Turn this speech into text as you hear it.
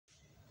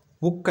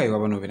Buka iwa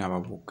bano bina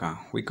babuka.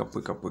 Wake up,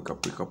 wake up, wake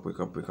up, wake up, wake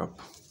up, wake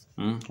up.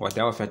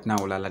 Whatever fat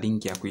now la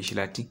link ya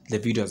kuishilati. The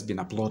video has been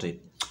uploaded.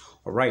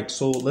 Alright,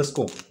 so let's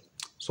go.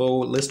 So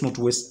let's not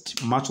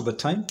waste much of the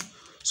time.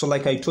 So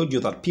like I told you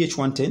that pH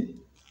 110.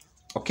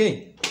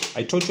 Okay,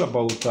 I told you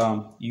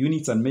about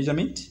units and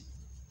measurement.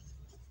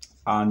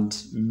 And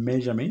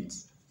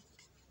measurements.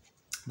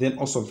 Then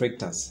also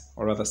vectors,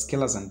 or rather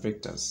scalars and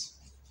vectors.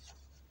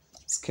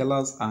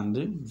 Scalars and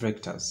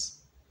vectors.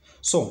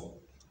 So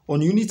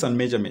on units and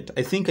measurement,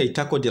 I think I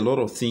tackled a lot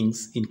of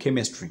things in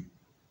chemistry.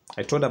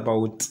 I taught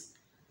about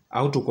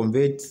how to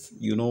convert,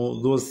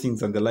 those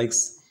things and the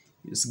likes,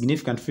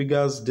 significant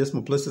figures,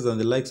 decimal places and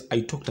the likes.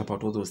 I talked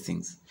about all those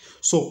things.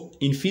 So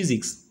in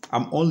physics,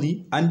 I'm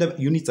only under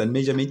units and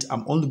measurement.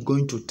 I'm only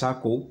going to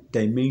tackle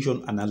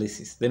dimension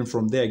analysis. Then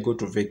from there, I go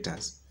to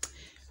vectors.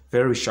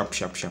 Very sharp.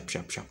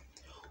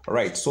 All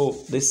right, so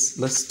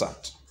let's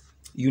start.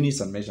 Units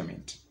and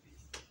measurement.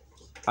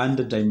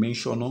 Under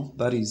dimensional,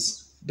 that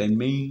is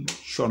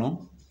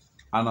dimensional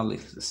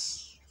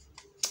analysis.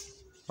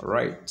 All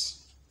right.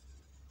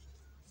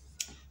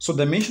 So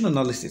dimension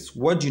analysis,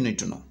 what do you need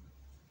to know?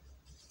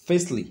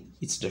 Firstly,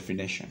 its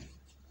definition.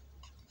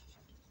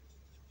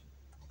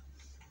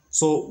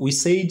 So we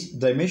said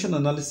dimension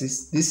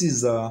analysis, this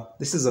is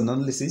an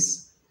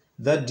analysis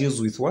that deals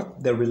with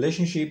what? The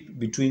relationship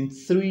between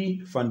three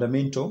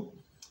fundamental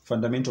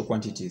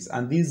quantities.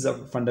 And these are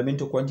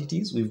fundamental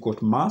quantities. We've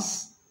got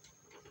mass,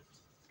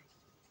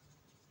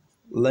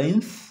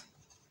 length,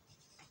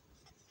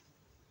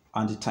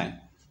 and time.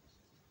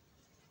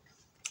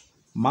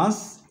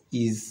 Mass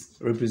is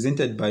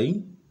represented by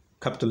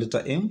capital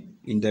letter M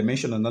in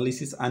dimension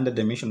analysis, under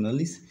dimension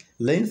analysis.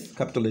 Length,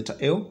 capital letter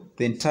L,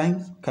 then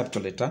time,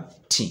 capital letter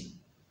T.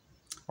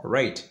 All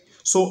right.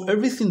 So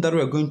everything that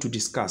we are going to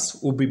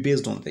discuss will be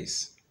based on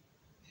this.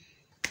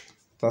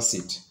 That's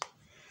it.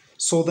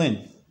 So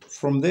then,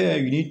 from there,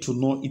 you need to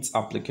know its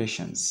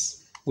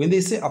applications. When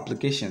they say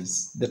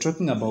applications, they're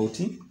talking about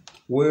it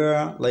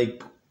where,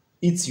 like,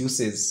 its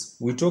uses.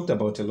 We talked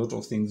about a lot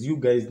of things. You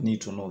guys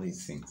need to know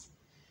these things.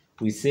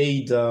 We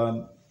said,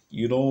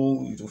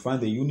 to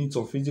find the units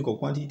of physical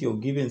quantity or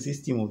given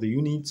system of the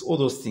units, all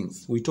those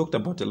things. We talked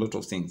about a lot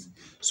of things.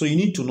 So you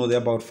need to know there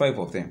are about 5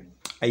 of them.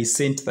 I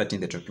sent that in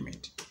the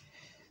document.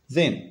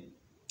 Then,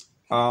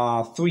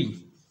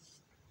 3,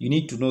 you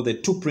need to know the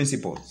two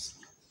principles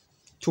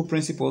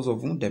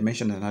of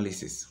dimension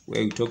analysis,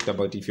 where we talked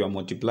about if you are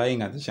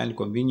multiplying, addition,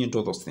 convenient,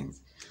 all those things.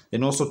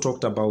 Then also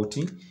talked about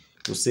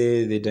to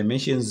say the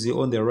dimensions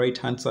on the right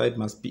hand side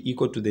must be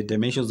equal to the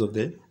dimensions of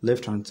the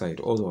left hand side,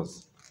 all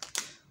those.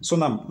 So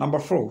now, number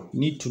 4, you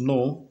need to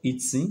know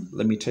its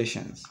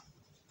limitations.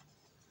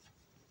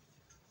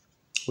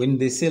 When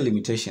they say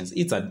limitations,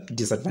 it's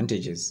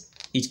disadvantages.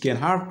 It can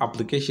have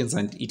applications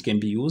and it can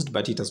be used,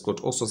 but it has got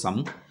also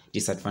some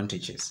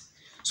disadvantages.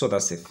 So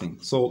that's the thing.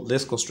 So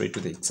let's go straight to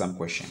the exam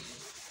question.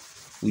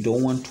 We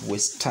don't want to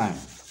waste time.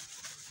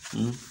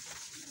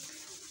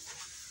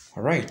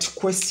 All right,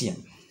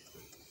 question.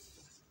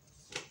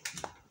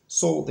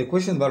 So the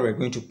question that we're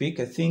going to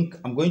pick, I think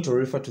I'm going to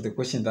refer to the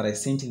question that I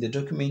sent in the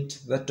document,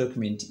 that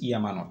document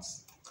EMR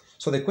notes.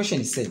 So the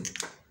question is saying,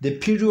 the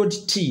period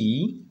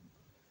T,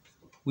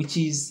 which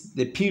is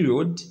the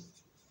period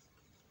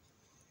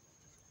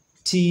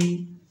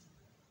T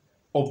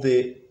of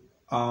the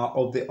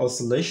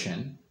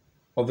oscillation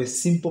of a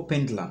simple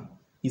pendulum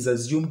is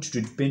assumed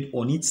to depend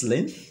on its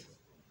length.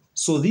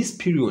 So this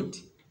period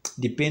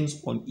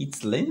depends on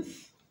its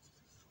length,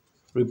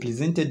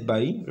 represented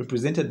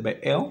by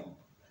L.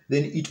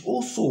 Then it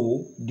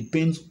also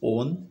depends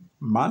on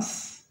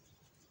mass,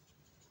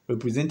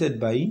 represented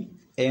by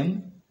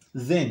M.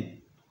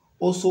 Then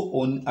also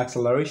on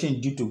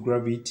acceleration due to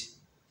gravity,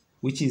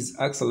 which is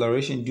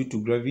acceleration due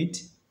to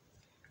gravity,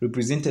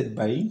 represented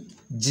by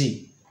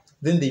G.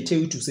 Then they tell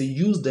you to say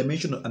use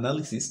dimensional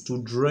analysis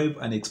to derive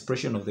an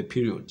expression of the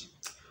period.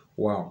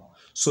 Wow.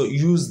 So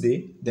use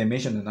the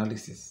dimension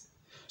analysis.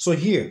 So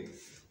here,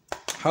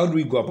 how do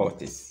we go about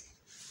this?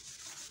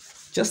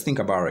 Just think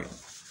about it.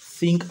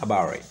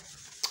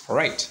 All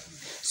right.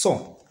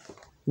 So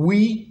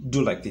we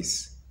do like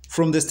this.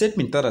 From the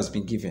statement that has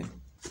been given,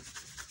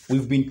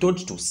 we've been taught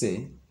to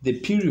say the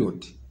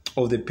period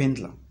of the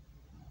pendulum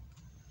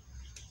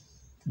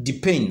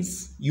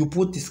depends, you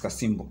put this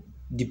symbol,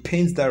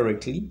 depends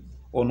directly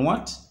on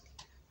what?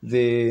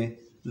 The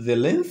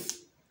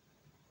length.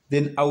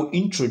 Then I'll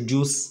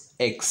introduce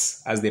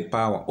X as the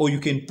power, or you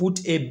can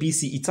put A, B,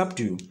 C, it's up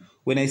to you.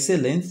 When I say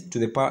length to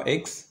the power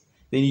X,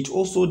 then it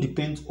also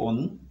depends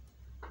on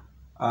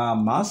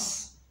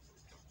mass,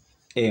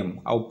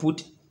 M. I'll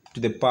put to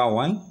the power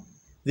 1.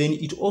 Then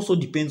it also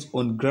depends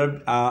on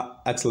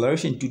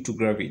acceleration due to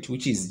gravity,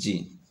 which is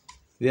G.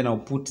 Then I'll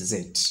put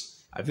Z.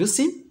 Have you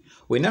seen?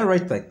 When I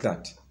write like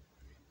that,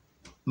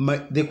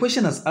 the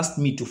question has asked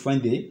me to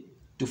find the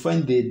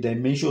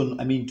dimension,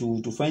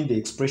 to find the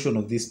expression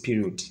of this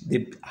period,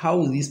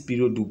 how this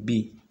period will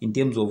be in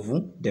terms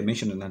of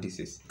dimension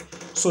analysis.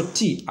 So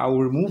T, I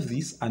will remove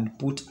this and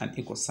put an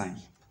equal sign.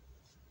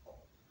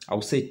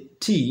 I'll say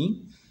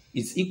T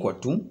is equal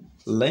to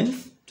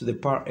length to the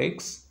power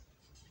x,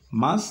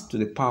 mass to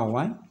the power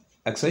y,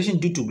 acceleration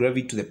due to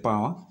gravity to the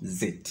power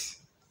z.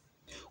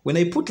 When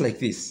I put like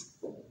this,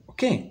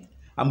 okay,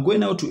 I'm going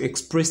now to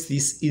express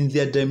this in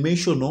their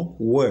dimensional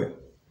way.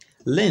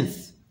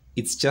 Length,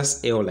 it's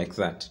just L like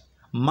that.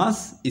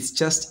 Mass, it's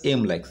just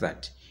M like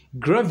that.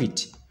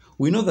 Gravity,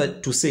 we know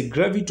that to say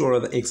gravity or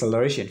the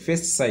acceleration,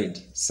 first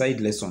side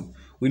lesson,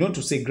 we know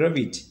to say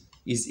gravity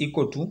is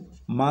equal to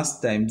mass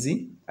times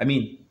M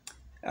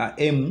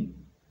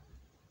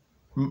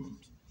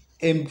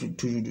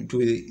to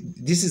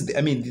this is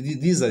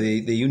these are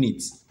the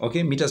units,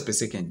 okay, meters per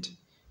second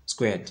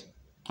squared.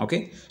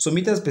 Okay, so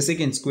meters per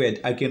second squared,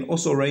 I can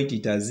also write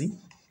it as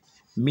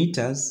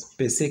meters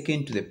per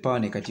second to the power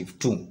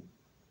 -2.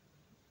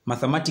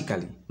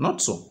 Mathematically,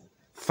 not so.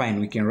 Fine,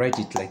 we can write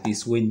it like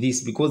this. When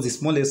this, because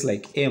it's more or less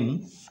like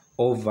M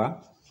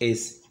over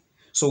S.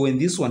 So when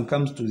this one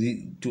comes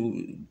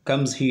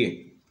comes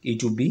here,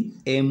 it will be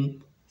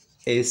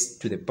MS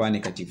to the power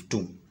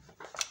 -2.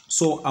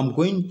 So I'm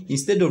going,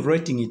 instead of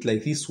writing it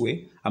like this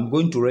way, I'm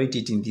going to write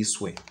it in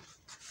this way.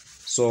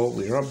 So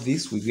we rub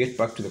this, we get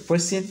back to the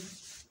question.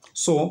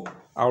 So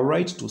I'll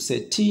write to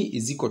say T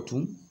is equal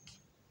to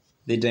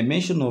the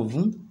dimension of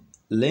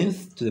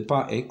length to the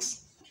power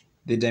x,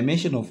 the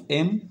dimension of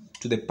M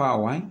to the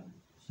power y,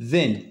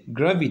 then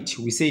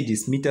gravity, we say it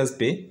is meters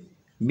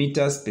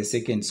per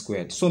second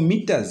squared. So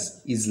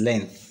meters is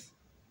length,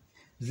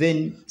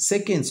 then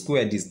second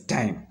squared is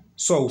time.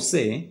 So I'll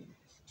say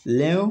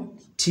L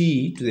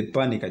T to the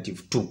power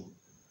 -2.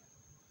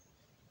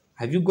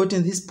 Have you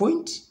gotten this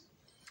point?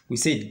 We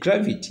said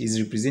gravity is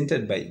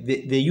represented by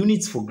the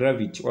units for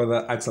gravity or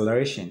the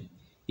acceleration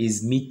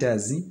is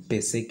meters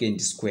per second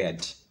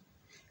squared.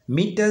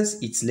 Meters,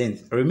 its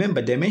length.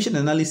 Remember, dimension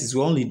analysis,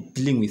 we're only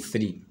dealing with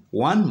 3.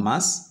 1,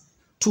 mass,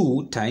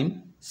 2,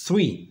 time,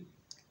 3,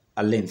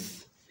 a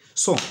length.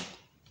 So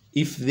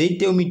if they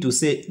tell me to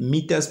say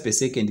meters per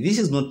second, this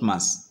is not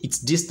mass, it's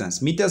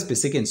distance. Meters per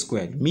second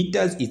squared.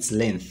 Meters, its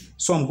length.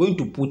 So I'm going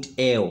to put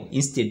L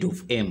instead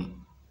of M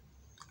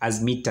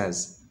as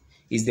meters.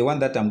 Is the one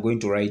that I'm going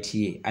to write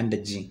here under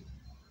G.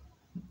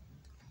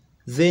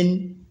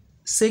 Then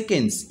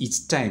seconds,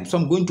 it's time. So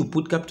I'm going to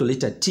put capital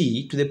letter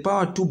T to the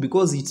power 2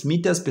 because it's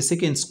meters per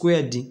second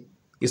squared.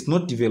 It's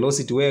not the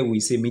velocity where we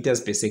say meters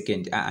per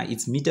second.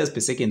 It's meters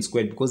per second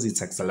squared because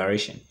it's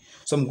acceleration.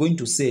 So I'm going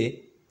to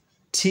say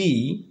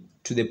T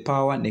to the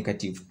power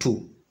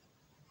 -2.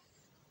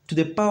 To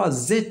the power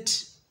Z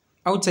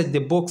outside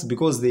the box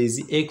because there is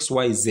X,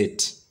 Y, Z.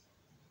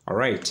 All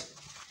right.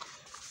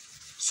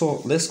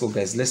 So let's go,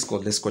 guys. Let's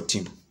go,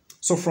 team.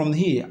 So from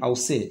here, I'll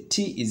say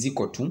T is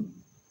equal to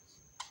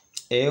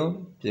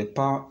L to the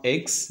power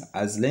X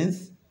as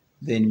length,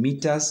 then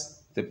meters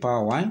to the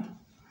power Y.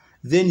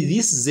 Then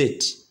this Z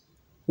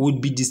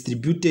would be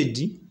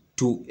distributed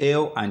to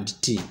L and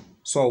T.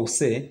 So I'll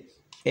say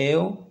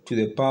L to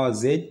the power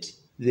Z,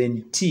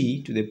 then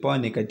T to the power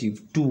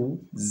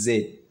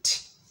 -2Z.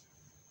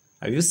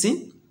 Have you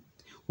seen?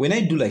 When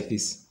I do like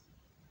this,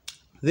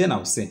 then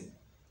I'll say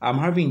I'm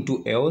having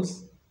 2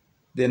 L's,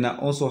 then I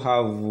also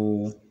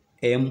have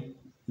M,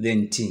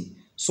 then T.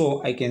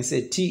 So I can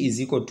say T is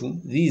equal to,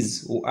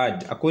 these will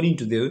add, according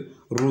to the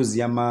rules,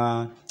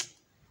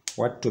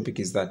 what topic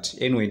is that?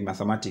 Anyway, in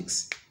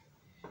mathematics,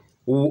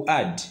 we'll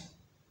add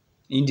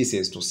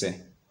indices to say.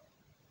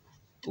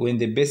 When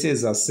the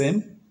bases are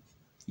same,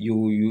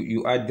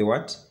 you add the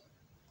what?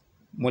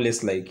 More or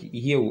less like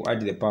here we'll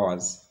add the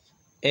powers.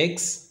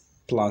 X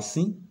plus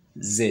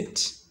Z,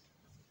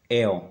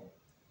 L.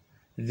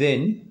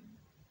 Then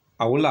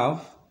I will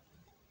have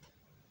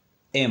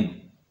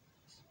M.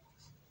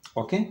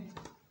 Okay?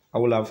 I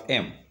will have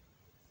M.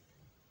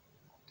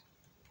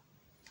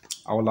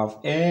 I will have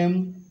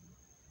M.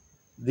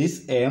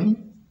 This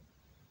M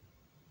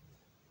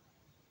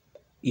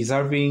is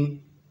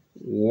having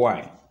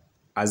Y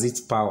as its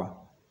power.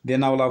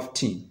 Then I will have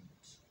T.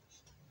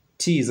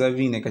 T is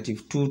having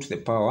 -2 to the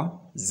power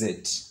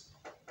Z.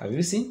 Have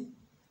you seen?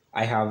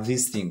 I have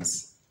these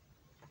things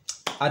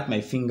at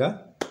my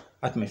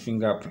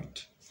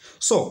fingerprint.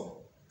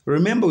 So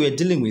remember, we are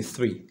dealing with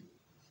 3: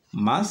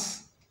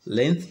 mass,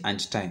 length,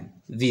 and time.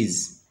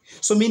 These.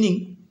 So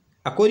meaning,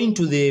 according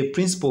to the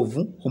principle of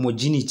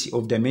homogeneity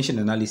of dimension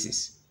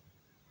analysis,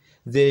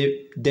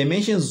 the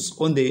dimensions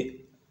on the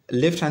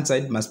left hand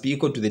side must be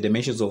equal to the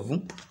dimensions of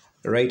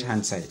right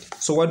hand side.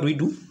 So what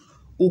do?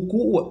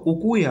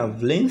 We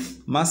have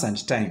length, mass, and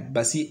time,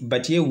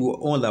 but here we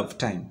all have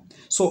time.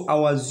 So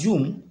I'll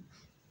assume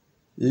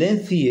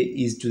length here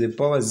is to the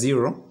power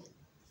 0,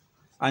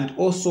 and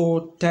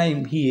also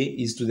time here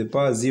is to the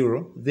power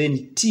 0.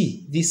 Then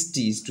T, this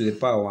T is to the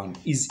power 1,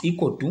 is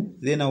equal to,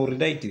 then I'll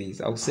write this.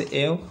 I'll say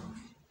L,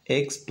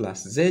 X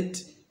plus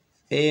Z,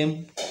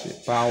 M to the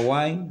power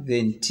Y,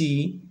 then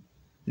T,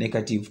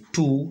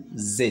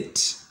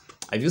 -2Z.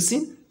 Have you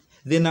seen?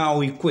 Then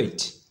I'll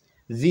equate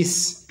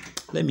this.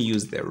 Let me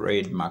use the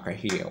red marker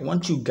here. I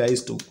want you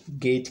guys to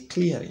get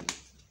clearly.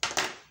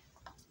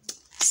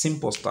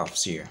 Simple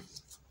stuffs here.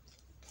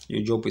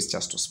 Your job is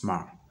just to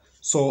smile.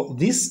 So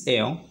this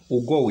L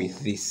will go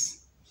with this.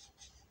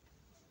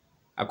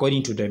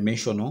 according to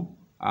dimensional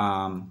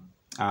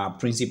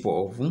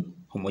principle of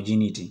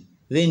homogeneity.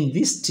 Then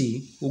this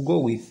t will go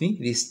with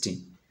this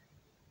t.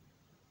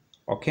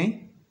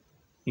 Okay,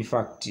 in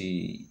fact,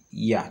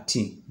 yeah,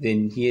 t.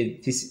 Then here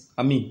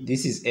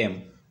this is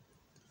m,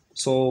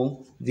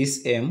 so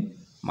this m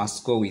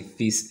must go with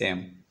this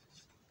m.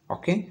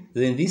 Okay,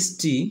 then this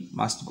t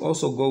must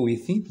also go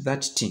with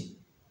that t.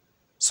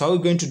 So how are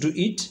we going to do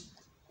it?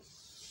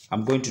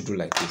 I'm going to do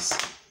like this.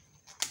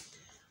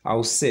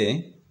 I'll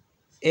say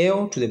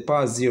L to the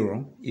power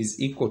 0 is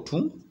equal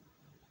to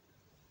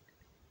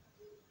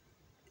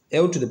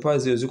L to the power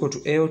 0 is equal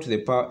to L to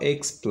the power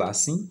x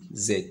plus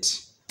z.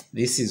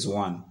 This is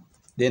 1.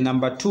 Then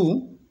number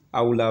 2,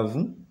 I will have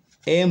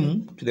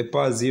m to the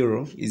power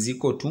 0 is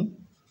equal to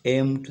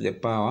m to the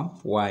power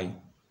y.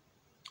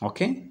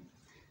 Okay?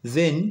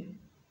 Then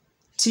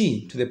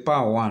t to the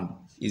power 1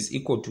 is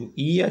equal to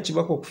here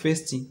chibako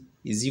first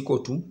is equal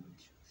to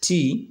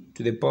t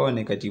to the power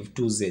negative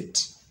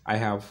 2z. I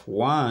have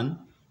 1,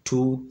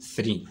 2,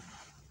 3.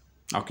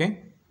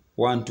 Okay?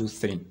 1, 2,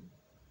 3.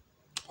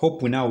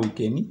 Hope now we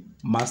can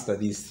master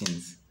these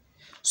things.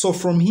 So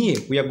from here,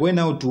 we are going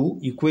now to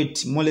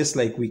equate more or less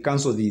like we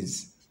cancel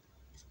these.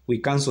 We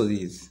cancel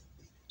these.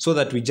 So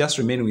that we just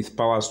remain with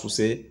powers to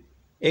say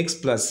x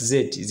plus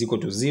z is equal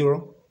to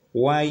 0,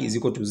 y is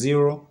equal to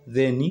 0,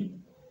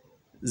 then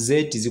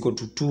z is equal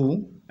to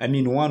 2,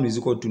 1 is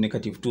equal to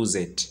negative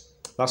 2z.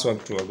 That's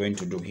what we are going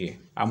to do here.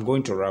 I'm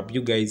going to wrap.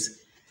 You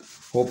guys,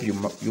 hope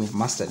you've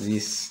mastered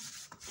this.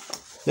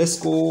 Let's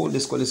go.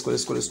 Mr.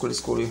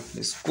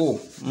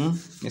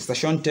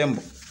 Sean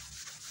Tembo.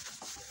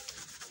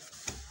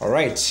 All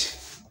right.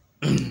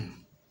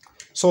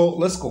 So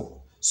let's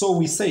go. So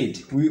we said,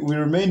 we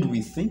remained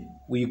with,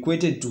 we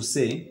equated to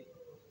say,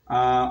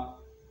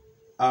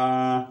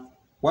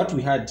 what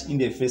we had in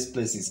the first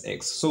place is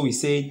x. So we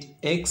said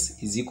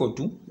x is equal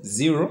to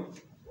 0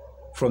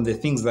 from the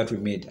things that we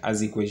made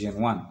as equation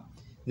 1.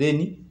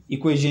 Then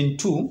equation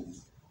 2,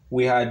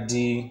 we had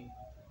the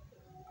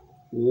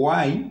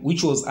y,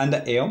 which was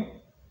under L,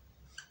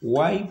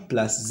 y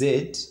plus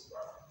z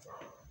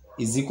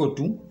is equal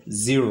to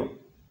 0.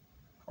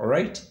 All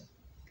right.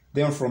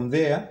 Then from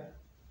there,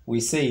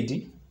 we said,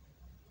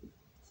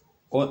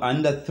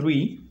 under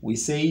 3, we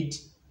said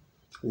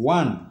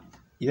 1.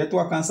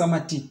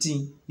 Tt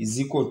is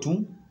equal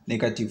to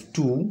negative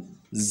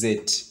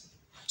 2z.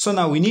 So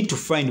now we need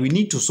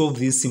to solve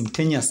this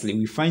simultaneously.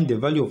 We find the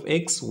value of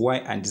x, y,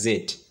 and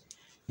z.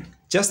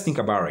 Just think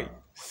about it.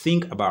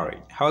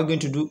 How are we going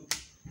to do?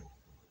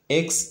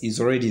 X is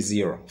already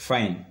 0.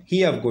 Fine.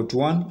 Here I've got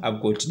 1,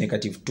 I've got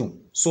negative 2.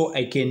 So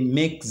I can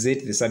make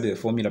z the sum of the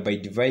formula by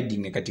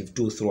dividing negative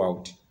 2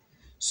 throughout.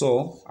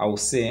 So I will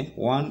say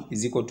 1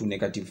 is equal to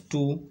negative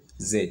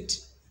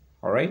 2z.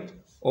 Alright?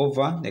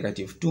 Over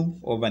negative 2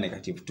 over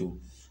negative 2.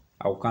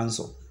 I will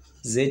cancel.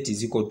 Z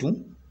is equal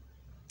to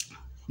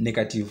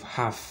negative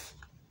half.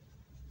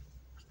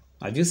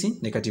 Have you seen?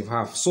 Negative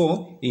half.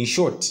 So in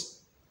short,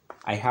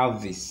 I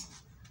have this.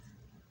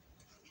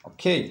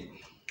 Okay.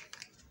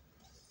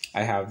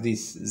 I have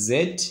this.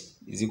 Z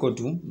is equal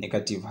to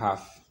negative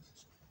half.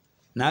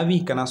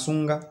 Navi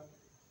kanasunga.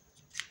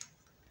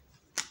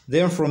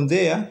 Then from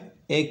there,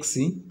 x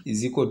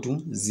is equal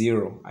to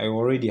 0. I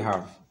already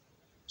have.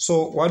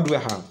 So what do I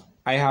have?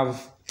 I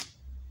have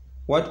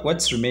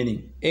what's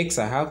remaining? X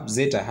I have,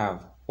 Z I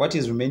have. What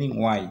is remaining?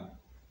 Y.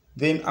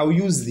 Then I'll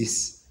use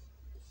this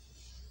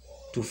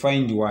to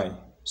find y.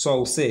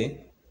 So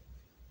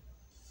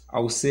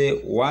I'll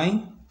say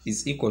y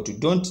is equal to,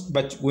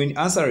 but when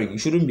answering, you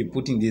shouldn't be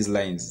putting these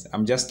lines.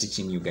 I'm just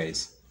teaching you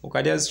guys.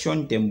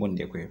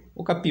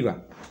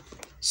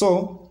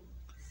 So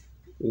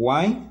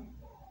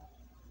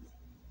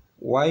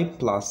y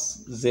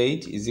plus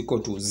z is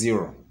equal to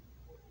 0.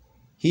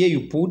 Here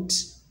you put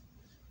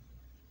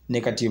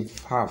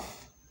negative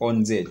half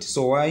on z.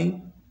 So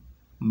y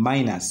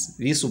minus,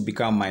 this will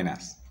become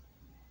minus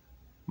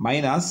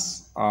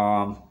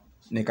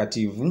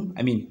negative,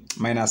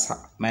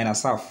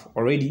 minus half.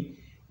 Already,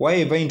 why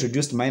have I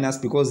introduced minus?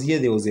 Because here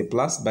there was a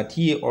plus, but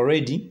here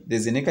already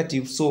there's a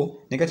negative,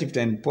 so negative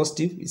times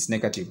positive is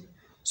negative.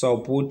 So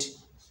I'll put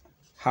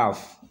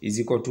half is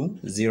equal to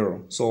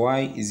 0. So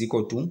y is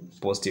equal to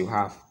positive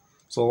half.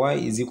 So y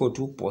is equal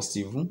to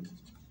positive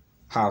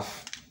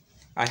half.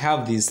 I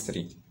have these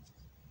 3.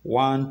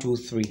 1, 2,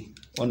 3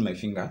 on my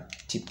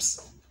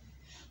fingertips.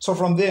 So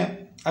from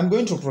there, I'm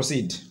going to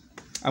proceed.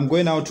 I'm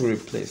going now to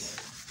replace.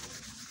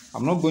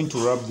 I'm not going to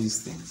rub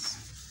these things.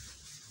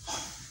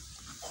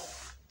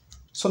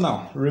 So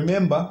now,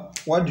 remember,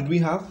 what did we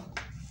have?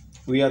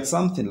 We had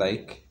something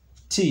like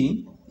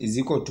t is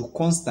equal to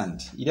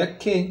constant. Either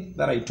k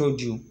that I told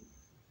you,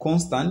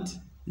 constant,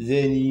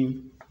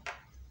 then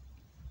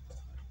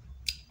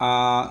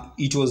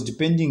it was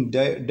depending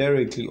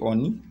directly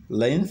on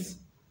length,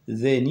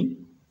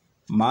 then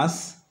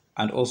mass,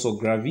 and also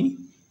gravity.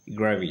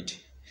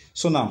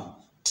 So now,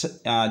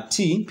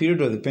 t,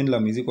 period of the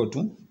pendulum, is equal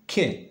to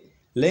k,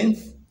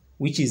 length,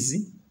 which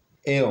is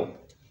L.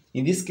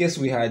 In this case,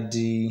 we had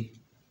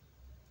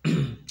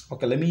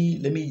Okay, let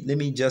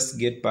me just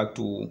get back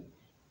to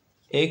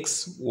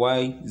X,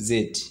 Y,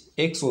 Z.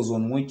 X was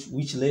on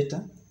which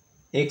letter?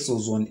 X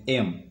was on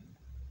M.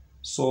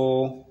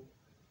 So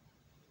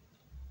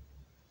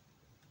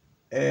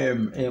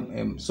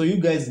M. So you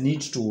guys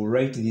need to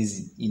write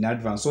these in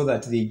advance so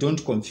that they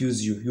don't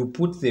confuse you. You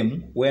put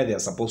them where they are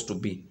supposed to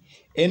be.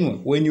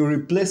 Anyway, when you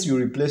replace,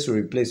 you're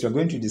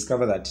going to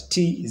discover that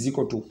T is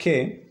equal to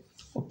K,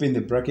 open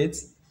the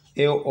brackets,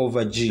 L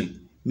over G,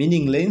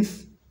 meaning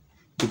length,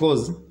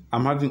 because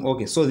I'm having,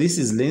 okay, so this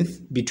is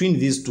length. Between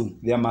these two,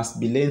 there must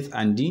be length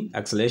and the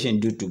acceleration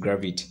due to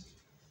gravity,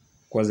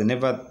 because I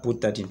never put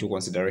that into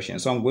consideration.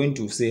 So I'm going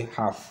to say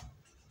half.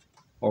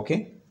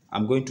 Okay,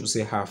 I'm going to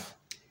say half.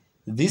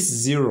 This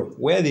 0,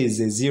 where there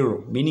is a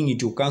 0, meaning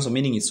it will cancel,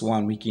 meaning it's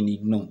 1, we can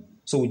ignore.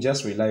 So we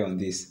just rely on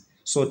this.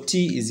 So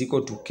T is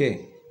equal to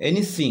K.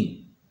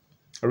 Anything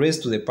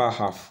raised to the power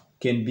half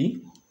can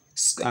be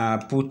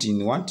put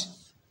in what?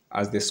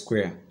 As the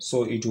square.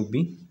 So it will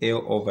be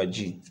L over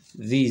G.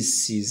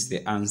 This is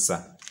the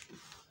answer.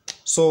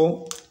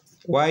 So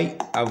why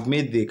I've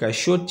made the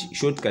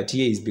shortcut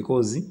here is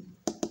because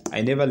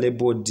I never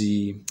labeled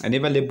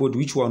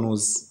which one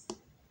was,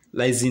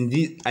 as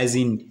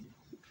in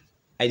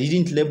I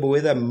didn't label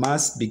whether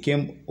mass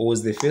became or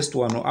was the first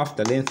one or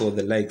after length or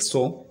the like.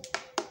 So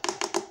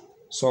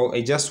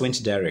I just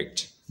went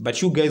direct.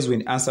 But you guys,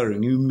 when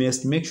answering, you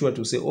must make sure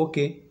to say,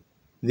 okay,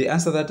 the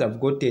answer that I've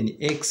gotten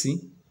X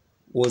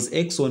was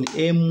X on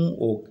M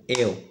or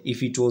L.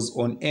 If it was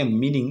on M,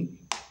 meaning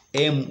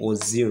M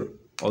was 0,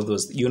 or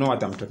those, you know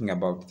what I'm talking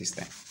about this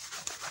time.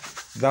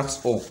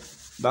 That's all.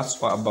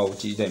 That's all about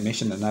the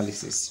dimension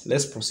analysis.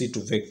 Let's proceed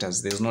to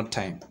vectors. There's no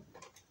time.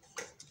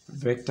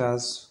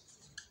 Vectors.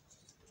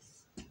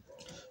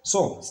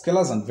 So,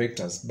 scalars and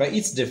vectors. By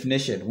its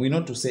definition, we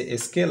know to say a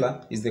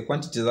scalar is the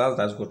quantity that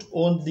has got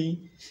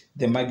only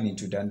the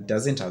magnitude and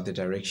doesn't have the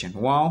direction.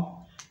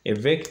 While a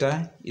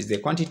vector is the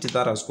quantity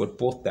that has got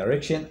both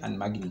direction and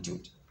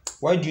magnitude.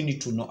 Why do you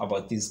need to know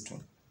about these two?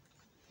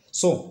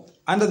 So,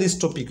 under this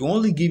topic, we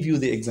only give you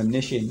the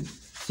examination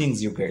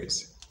things, you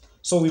guys.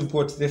 So, we've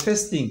got the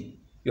first thing.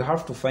 You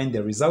have to find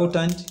the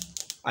resultant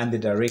and the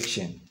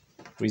direction.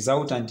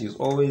 Resultant is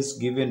always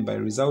given by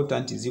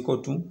resultant is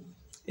equal to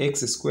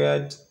x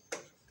squared,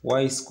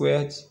 y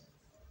squared.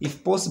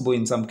 If possible,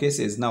 in some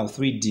cases now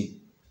 3D,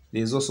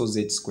 there's also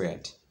z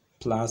squared,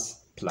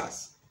 plus.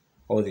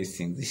 All these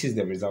things. This is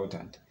the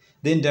resultant.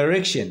 Then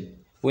direction.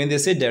 When they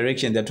say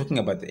direction, they're talking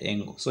about the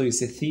angle. So you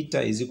say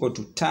theta is equal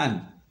to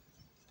tan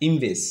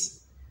inverse,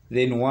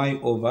 then y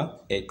over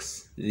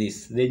x.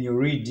 This. Then you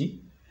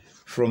read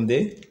from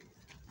there.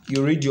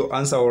 You read your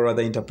answer, or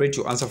rather interpret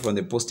your answer from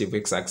the positive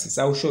x-axis.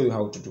 I'll show you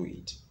how to do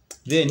it.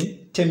 Then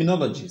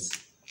terminologies.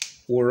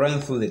 We'll run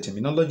through the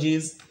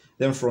terminologies.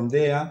 Then from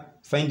there,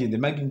 finding the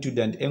magnitude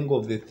and angle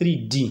of the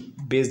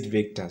 3D based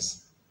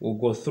vectors. We'll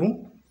go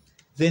through.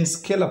 Then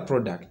scalar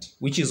product,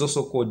 which is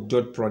also called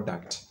dot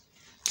product.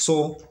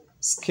 So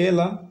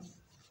scalar,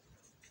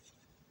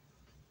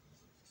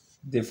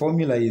 the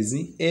formula is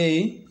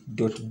A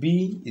dot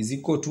B is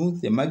equal to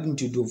the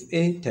magnitude of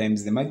A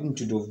times the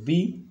magnitude of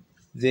B,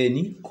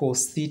 then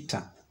cos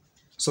theta.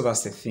 So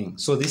that's the thing.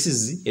 So this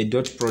is a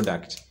dot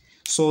product.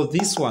 So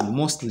this one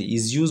mostly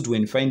is used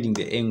when finding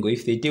the angle.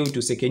 If they tell you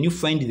to say, can you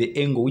find the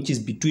angle which is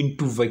between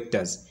two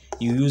vectors?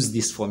 You use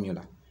this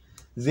formula.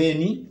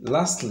 Then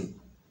lastly,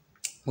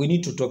 we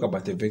need to talk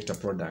about the vector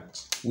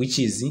product, which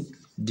is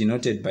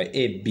denoted by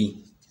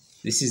AB.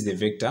 This is the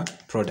vector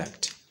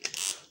product.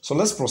 So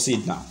let's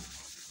proceed now.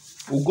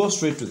 We'll go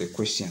straight to the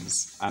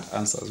questions and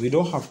answers. We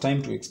don't have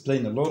time to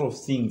explain a lot of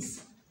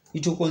things.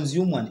 It will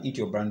consume and eat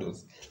your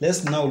bundles.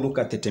 Let's now look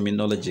at the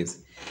terminologies.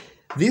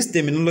 These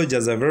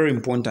terminologies are very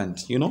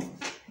important, you know,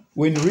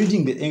 when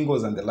reading the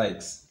angles and the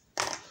likes.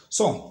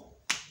 So,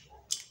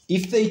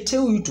 if they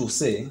tell you to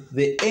say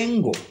the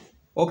angle,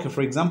 okay,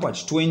 for example,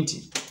 at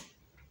 20,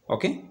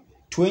 okay,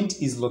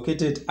 20 is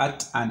located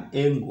at an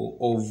angle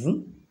of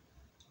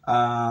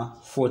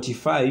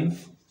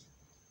 45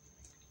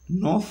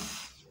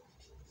 north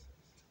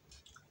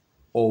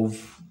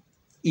of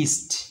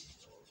east.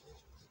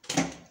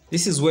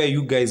 This is where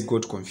you guys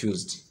got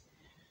confused.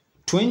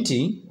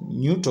 20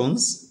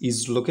 newtons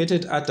is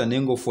located at an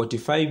angle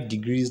 45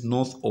 degrees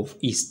north of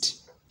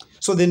east.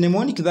 So the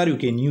mnemonic that you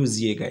can use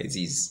here, guys,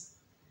 is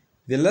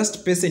the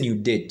last person you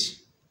date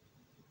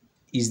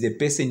is the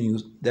person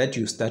that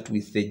you start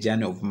with the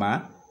journey of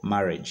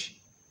marriage.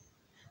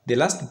 The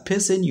last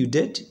person you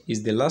date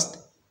is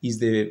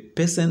the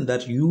person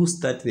that you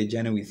start the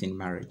journey with in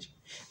marriage.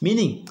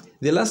 Meaning,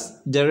 the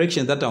last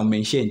direction that I'll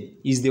mention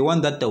is the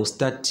one that I'll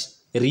start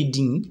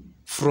reading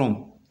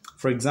from.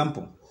 For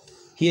example,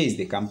 here is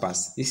the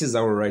compass. This is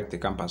how we write the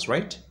compass,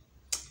 right?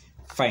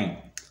 Fine.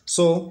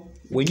 So,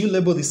 when you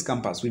label this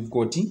compass, we've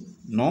got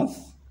north,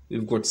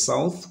 we've got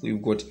south,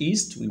 we've got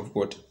east, we've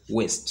got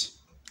west.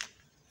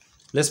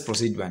 Let's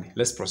proceed, Bunny.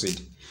 Let's proceed.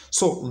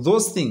 So,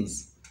 those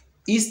things,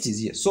 east is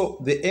here.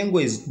 So, the angle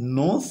is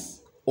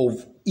north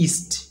of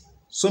east.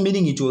 So,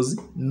 meaning it was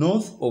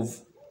north of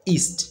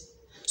east.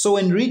 So,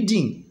 when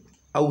reading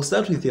I will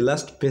start with the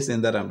last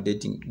person that I'm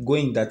dating,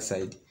 going that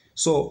side.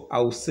 So I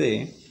will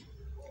say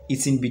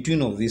it's in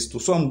between of these two.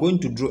 So I'm going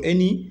to draw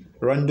any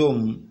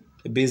random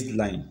based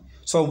line.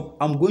 So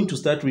I'm going to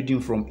start reading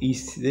from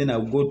east, then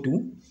I'll go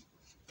to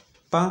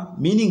pa,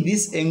 meaning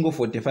this angle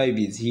 45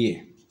 is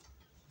here.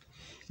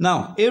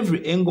 Now,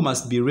 every angle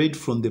must be read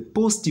from the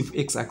positive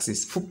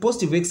x-axis. For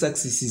positive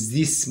x-axis is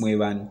this,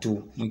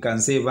 we can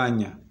say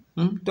vanya.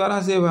 In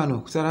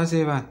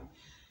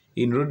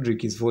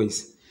Roderick's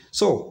voice.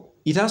 So,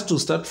 it has to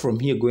start from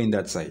here going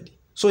that side.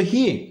 So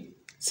here,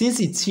 since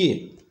it's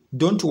here,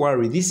 don't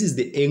worry, this is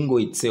the angle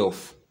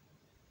itself.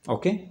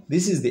 Okay?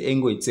 This is the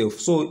angle itself.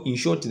 So, in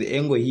short, the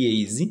angle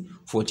here is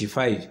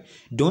 45.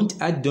 Don't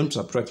add, don't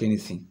subtract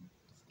anything.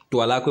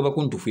 To allow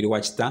to feel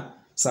watch that,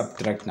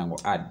 subtract and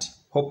add.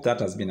 Hope that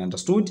has been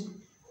understood.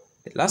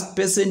 The last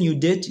person you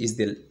date is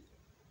the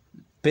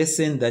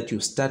person that you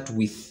start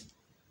with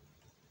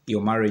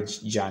your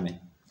marriage journey.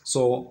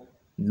 So,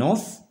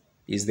 north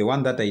is the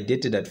one that I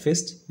dated at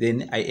first.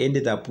 Then I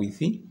ended up with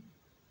the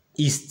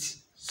east.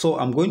 So,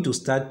 I'm going to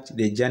start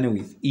the journey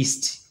with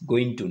east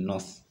going to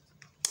north.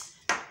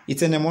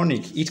 It's a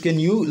mnemonic. It can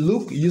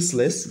look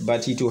useless,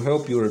 but it will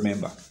help you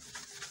remember.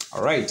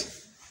 All right.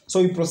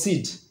 So, we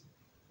proceed.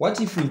 What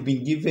if we've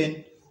been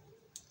given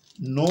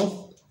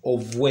north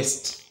of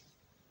west?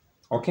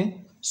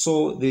 Okay,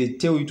 so they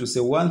tell you to say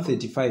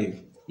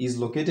 135 is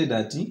located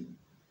at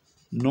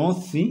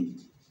north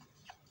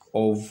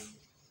of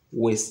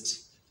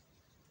west.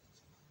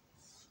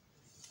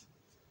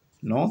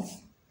 North,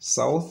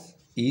 south,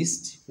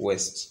 east,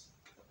 west.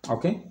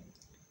 Okay,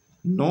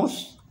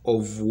 north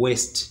of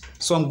west.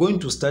 So I'm going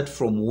to start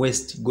from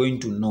west going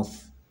to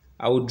north.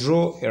 I will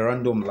draw a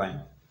random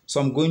line.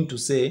 So I'm going to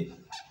say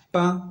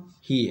pa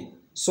here.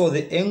 So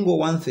the angle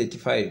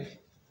 135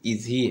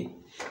 is here.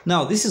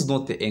 Now, this is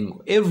not the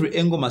angle. Every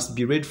angle must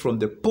be read from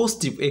the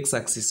positive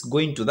x-axis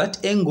going to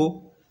that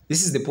angle.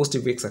 This is the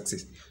positive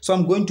x-axis. So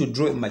I'm going to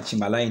draw a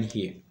Machima line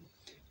here.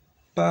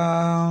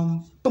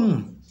 Bam,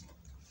 boom.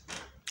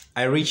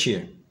 I reach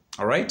here.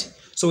 All right.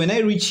 So when I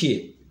reach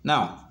here,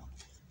 now,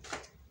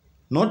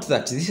 note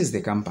that this is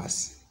the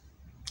compass.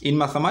 In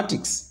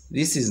mathematics,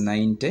 this is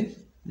 90.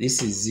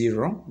 This is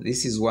 0.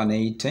 This is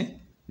 180.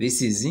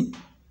 This is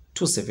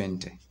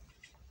 270.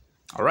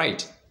 All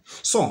right.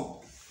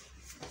 So,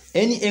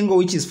 any angle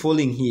which is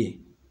falling here,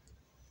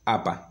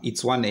 upper,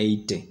 it's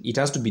 180. It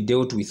has to be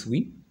dealt with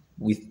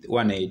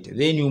 180.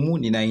 Then you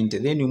move 90.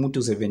 Then you move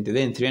 270.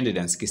 Then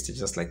 360,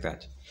 just like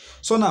that.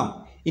 So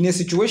now, in a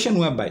situation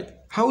whereby,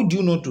 how do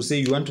you know to say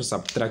you want to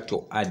subtract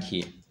or add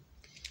here?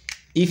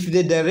 If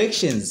the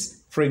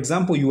directions, for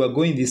example, you are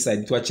going this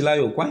side, to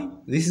Achilayo Kwai,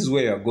 this is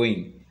where you are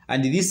going.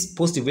 And this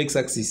positive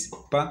x-axis,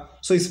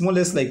 so it's more or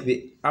less like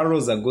the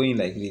arrows are going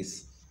like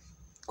this.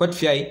 What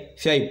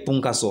fiai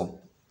punka so?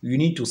 You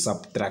need to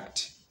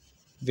subtract.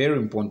 Very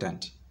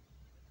important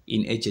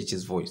in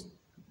HH's voice.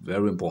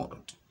 Very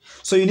important.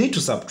 So you need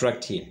to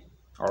subtract here.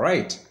 All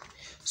right.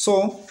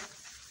 So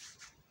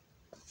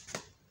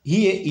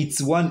here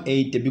it's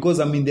 180 because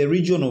I'm in the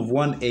region of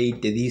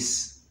 180.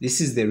 This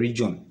is the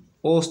region.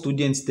 All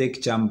students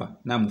take chamber.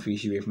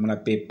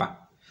 Paper.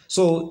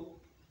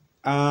 So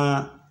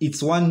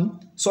it's 1.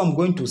 So I'm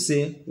going to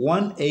say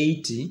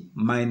 180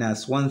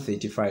 minus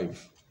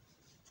 135.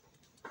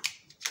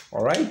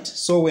 All right,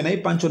 so when I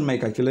punch on my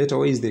calculator,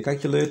 where is the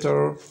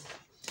calculator?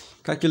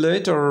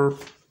 Calculator.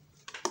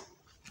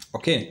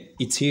 Okay,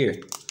 it's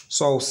here.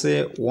 So I'll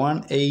say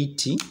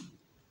 180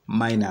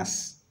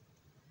 minus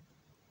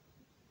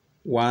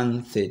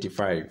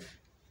 135.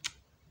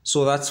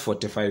 So that's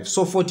 45.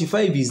 So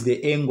 45 is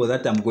the angle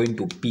that I'm going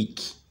to pick.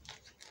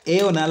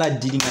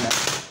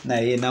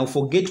 Now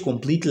forget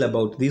completely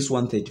about this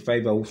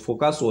 135. I will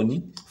focus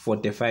on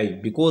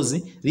 45 because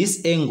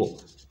this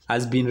angle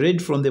has been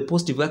read from the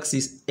positive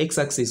axis,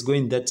 x-axis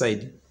going that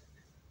side.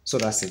 So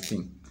that's the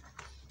thing.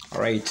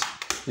 All right,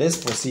 let's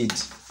proceed.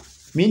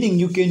 Meaning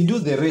you can do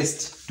the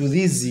rest to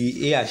this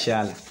air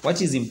shell.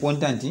 What is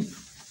important?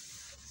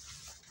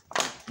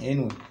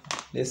 Anyway,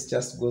 let's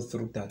just go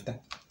through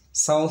that.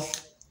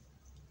 South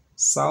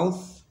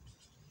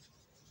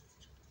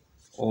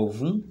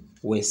of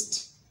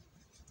west.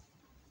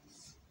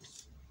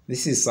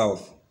 This is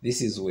south.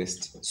 This is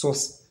west. So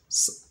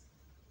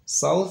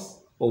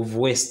south of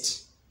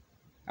west.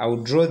 I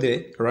will draw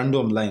the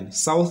random line,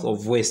 south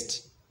of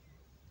west.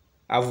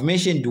 I've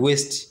mentioned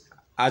west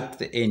at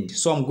the end.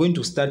 So I'm going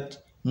to start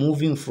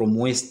moving from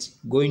west,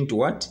 going to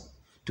what?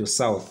 To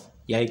south.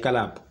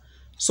 Yaikalap.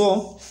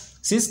 So,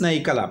 since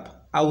Naikalap,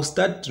 I will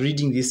start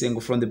reading this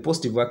angle from the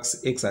positive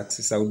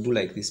x-axis. I will do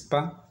like this.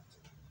 Pa.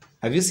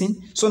 Have you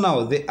seen? So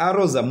now the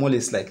arrows are more or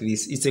less like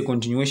this. It's a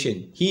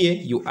continuation. Here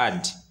you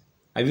add.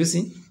 Have you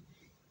seen?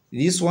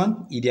 This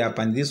one, it up,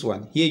 and this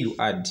one. Here you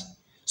add.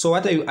 So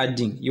what are you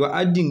adding? You are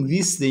adding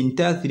this, the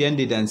entire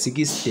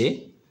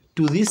 360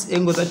 to this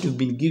angle that you've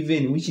been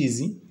given, which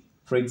is,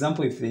 for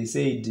example, if they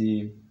said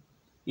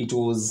it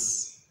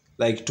was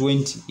like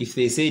 20, if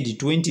they said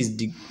 20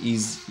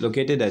 is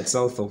located at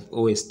south of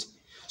west.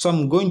 So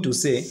I'm going to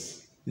say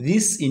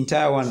this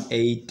entire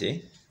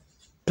 180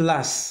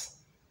 plus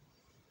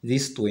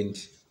this 20.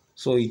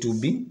 So it will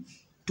be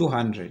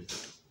 200.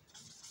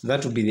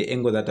 That will be the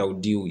angle that I will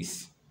deal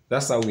with.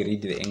 That's how we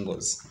read the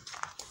angles.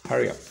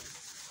 Hurry up.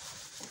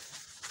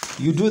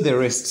 You do the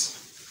rest.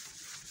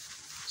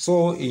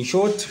 So in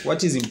short,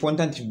 what is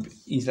important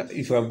is that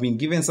if you have been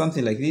given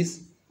something like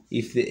this,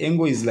 if the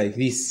angle is like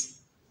this,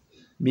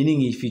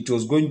 meaning if it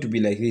was going to be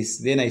like this,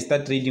 then I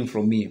start reading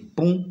from here.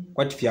 Pung,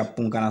 what if you have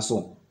pung kana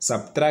so?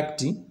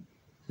 Subtract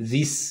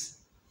this,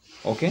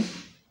 okay?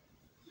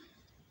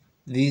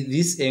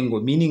 This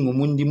angle, meaning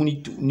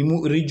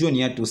region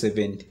here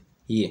 270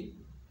 here.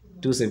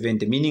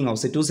 270, meaning I'll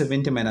say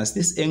 270 minus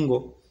this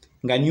angle,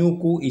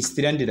 nganyuku is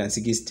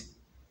 360.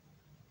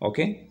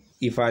 Okay?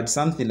 If I had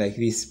something like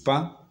this,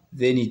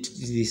 then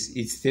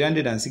it's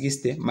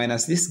 360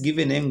 minus this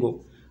given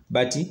angle.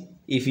 But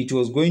if it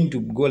was going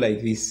to go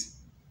like this,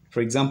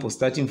 for example,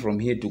 starting from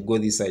here to go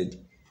this side,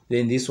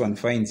 then this one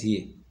finds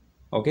here.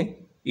 Okay?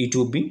 It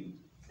will be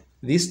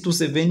this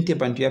 270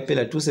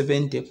 pantuyapela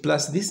 270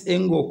 plus this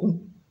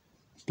angle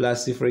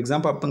plus, for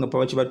example,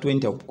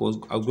 20,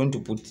 I'm going to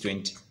put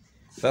 20.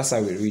 That's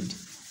how we read.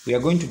 We are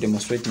going to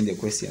demonstrate in the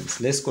questions.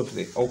 Let's go to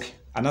the, okay,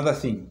 another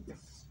thing.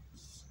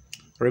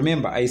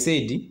 Remember, I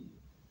said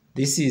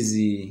this is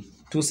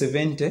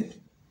 270,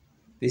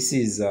 this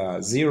is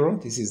 0,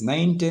 this is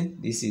 90,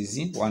 this is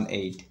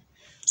 180.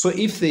 So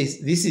if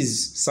this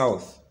is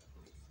south,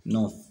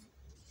 north,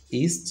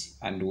 east,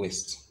 and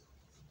west.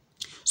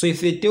 So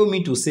if they tell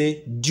me to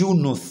say due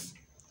north,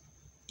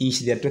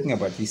 they are talking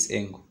about this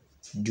angle,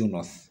 due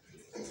north.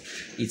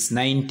 It's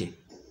 90.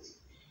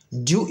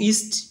 Due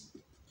east,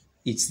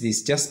 it's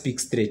this, just speak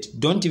straight.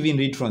 Don't even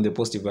read from the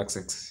positive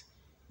x-axis.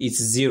 It's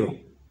 0.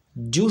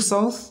 Due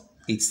south,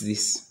 it's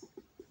this.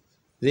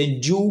 Then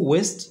due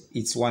west,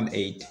 it's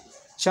 180.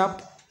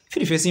 Sharp,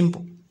 very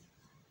simple.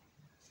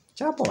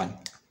 Sharp one.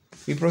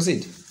 We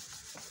proceed.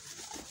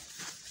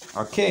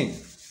 Okay.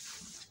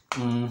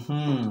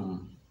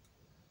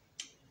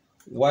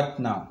 What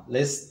now?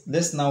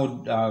 Let's now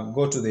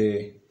go to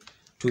the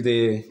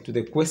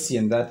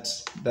question that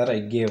I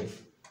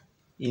gave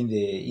in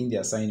the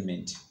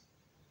assignment.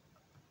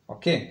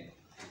 Okay.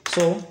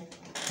 So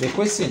the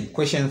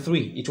question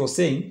 3, it was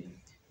saying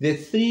the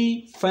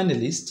 3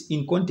 finalists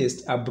in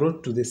contest are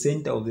brought to the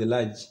center of the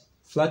large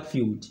flat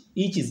field.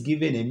 Each is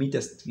given a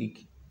meter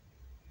stick,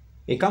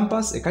 a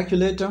compass, a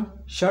calculator,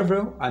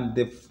 shovel, and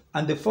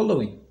the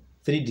following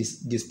 3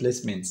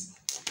 displacements.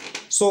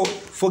 So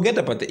forget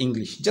about the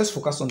English. Just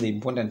focus on the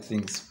important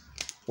things,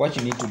 what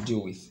you need to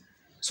deal with.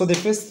 So the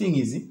first thing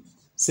is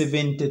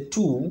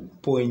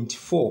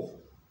 72.4,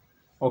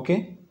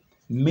 okay,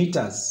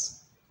 meters,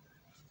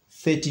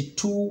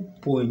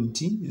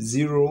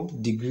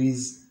 32.0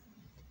 degrees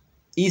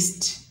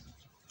east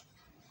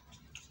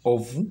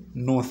of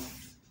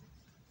north.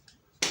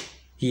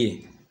 Here,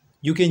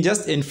 you can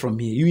just end from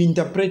here. You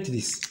interpret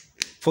this.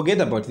 Forget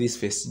about this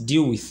first.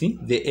 Deal with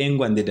the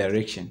angle and the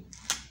direction.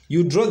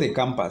 You draw the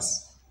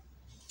compass.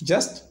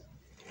 Just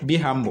be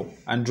humble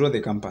and draw the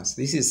compass.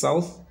 This is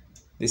south.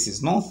 This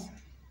is north.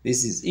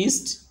 This is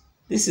east.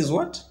 This is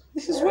what?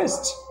 This is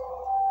west.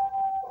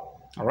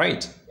 All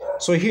right.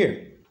 So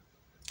here,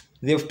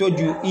 they've told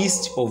you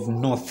east of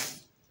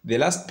north. The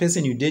last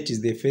person you date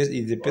is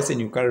the person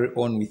you carry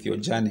on with your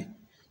journey.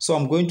 So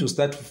I'm going to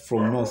start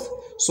from north.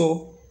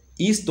 So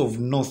east of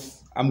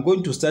north, I'm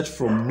going to start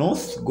from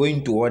north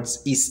going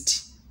towards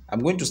east.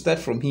 I'm going to start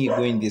from here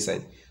going this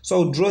side. So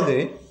I'll draw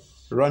the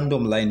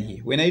random line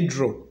here. When I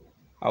draw,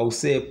 I'll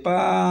say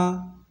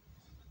pa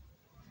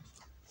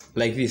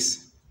like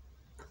this.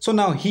 So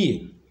now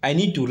here, I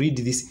need to read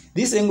this.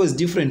 This angle is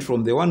different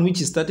from the one which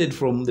started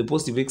from the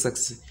positive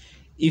x-axis.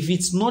 If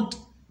it's not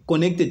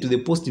connected to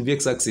the positive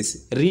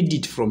x-axis, read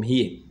it from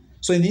here.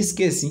 So in this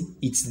case,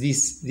 it's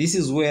this. This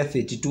is where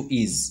 32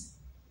 is,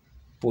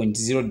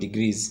 0.0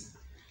 degrees.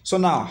 So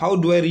now, how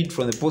do I read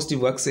from the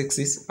positive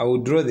x-axis? I will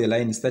draw the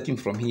line starting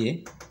from here.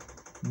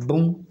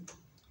 Boom.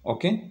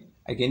 Okay?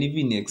 I can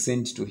even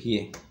extend to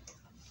here.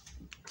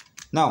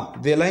 Now,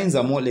 the lines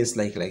are more or less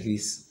like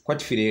this.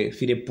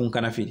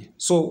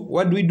 So,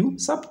 what do?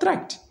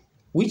 Subtract.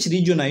 Which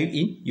region are you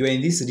in? You are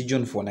in this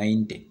region for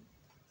 90.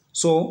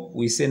 So,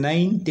 we say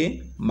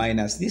 90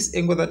 minus this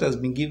angle that has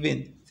been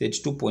given,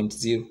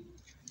 32.0.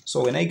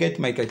 So, when I get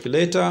my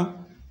calculator,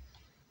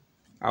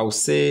 I'll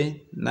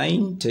say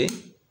 90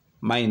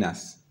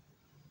 minus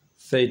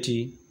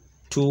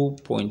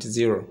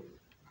 32.0,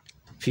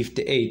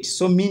 58.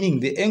 So, meaning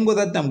the angle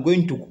that I'm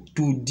going to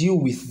deal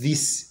with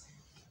this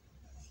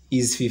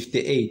is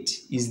 58,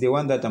 is the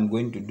one that I'm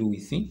going to do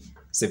with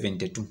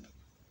 72.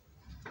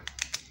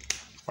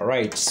 All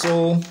right,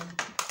 so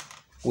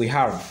we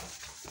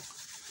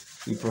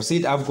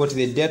proceed. I've got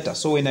the data.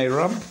 So when I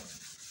rub,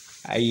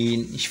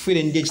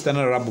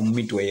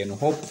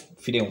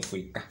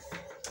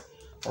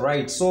 all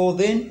right, so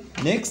then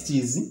next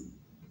is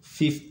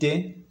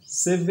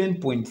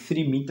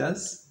 57.3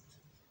 meters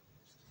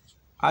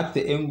at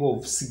the angle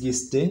of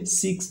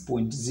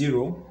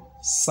 66.0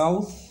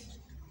 south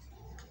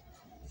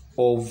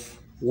of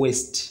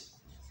west.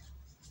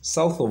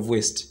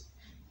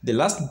 The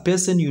last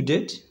person you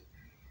date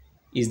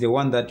is the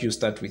one that you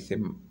start with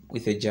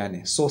a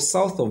journey. So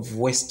south of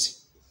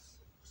west,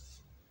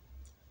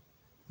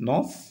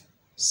 north,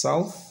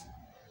 south,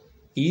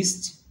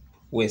 east,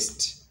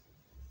 west.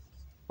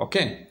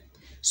 Okay,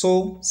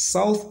 so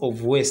south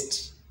of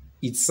west,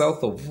 it's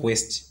south of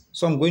west.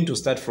 So I'm going to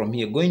start from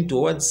here, going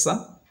towards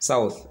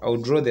south. I'll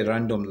draw the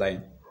random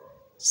line.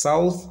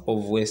 South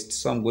of west.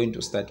 So I'm going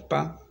to start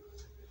pa.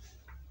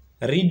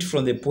 Read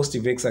from the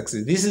positive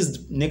x-axis. This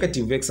is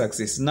negative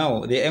x-axis.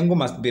 Now the angle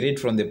must be read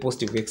from the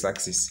positive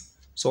x-axis.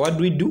 So what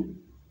do?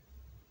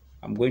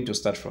 I'm going to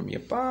start from here,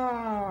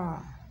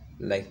 pa,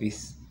 like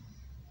this.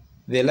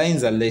 The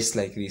lines are less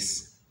like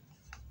this.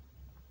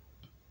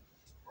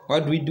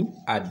 What do?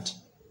 Add.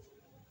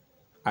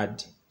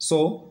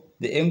 So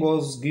the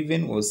angles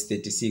given was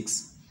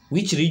 36.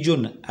 Which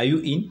region are you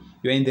in?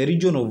 You are in the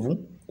region of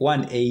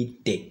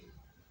 180.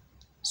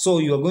 So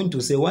you are going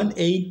to say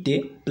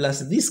 180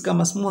 plus this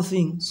come a small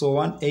thing. So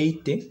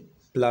 180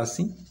 plus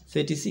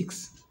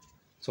 36.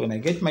 So when I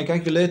get my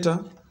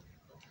calculator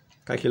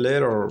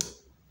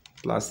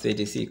plus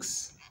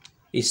 36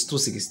 is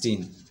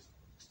 216.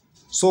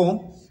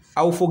 So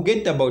I'll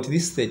forget about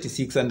this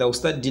 36 and I'll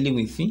start dealing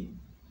with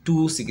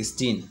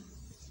 216.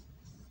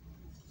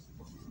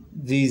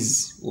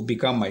 These will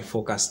become my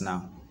focus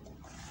now.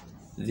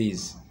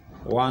 These,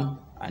 one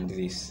and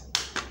this.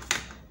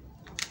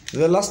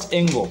 The last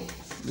angle.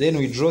 Then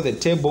we draw the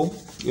table.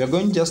 We are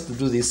going just to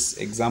do this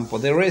example.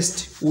 The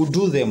rest, we'll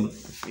do them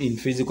in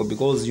physical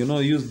because you know,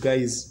 you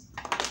guys,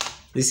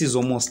 this is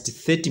almost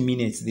 30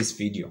 minutes, this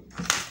video.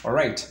 All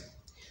right.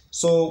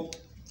 So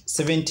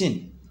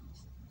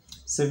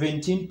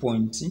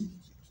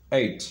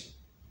 17.8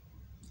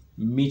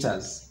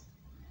 meters.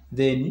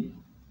 Then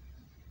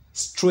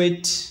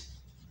straight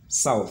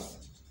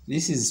south.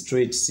 This is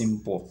straight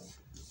simple.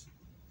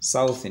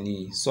 South in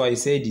E. So I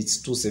said it's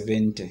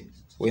 270.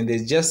 When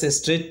there's just a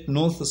straight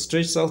north,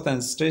 straight south,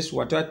 and straight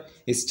what,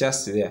 it's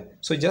just there.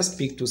 So just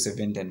pick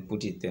 270 and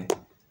put it there.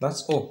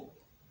 That's all.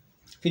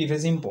 Pretty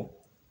simple.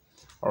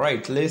 All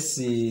right, let's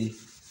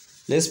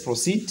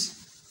proceed.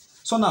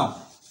 So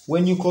now,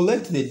 when you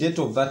collect the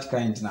data of that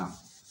kind now,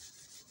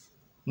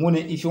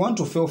 if you want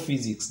to fail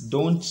physics,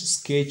 don't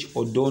sketch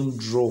or don't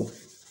draw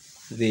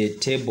the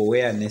table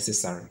where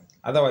necessary.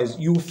 Otherwise,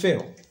 you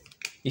fail.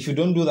 If you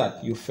don't do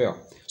that, you fail.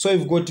 So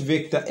you've got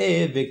vector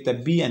A, vector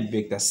B, and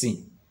vector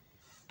C.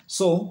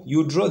 So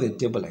you draw the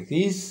table like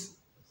this.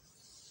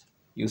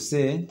 You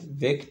say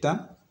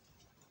vector,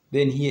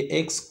 then here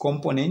x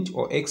component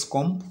or x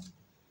comp,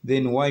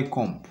 then y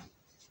comp.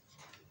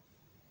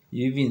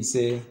 You even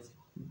say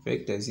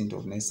vector isn't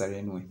of necessary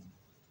anyway.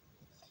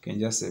 You can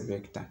just say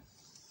vector.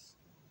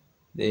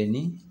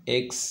 Then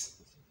x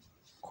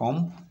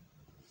comp,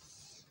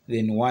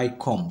 then y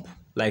comp,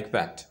 like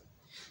that.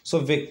 So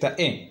vector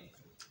A,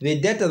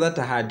 the data that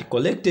I had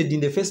collected in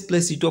the first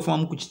place,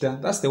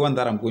 that's the one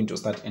that I'm going to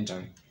start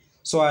entering.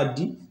 So I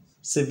did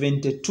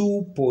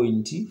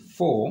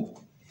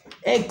 72.4.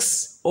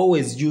 X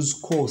always use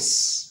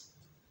cos.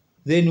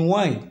 Then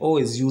y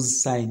always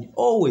use sine.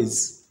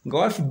 Always. So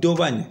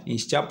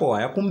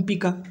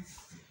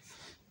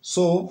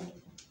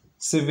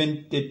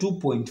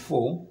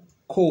 72.4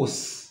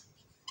 cos.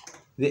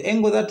 The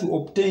angle that we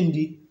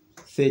obtained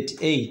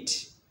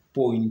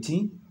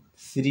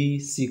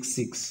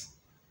 38.366.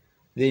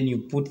 Then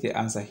you put the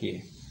answer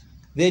here.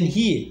 Then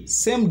here,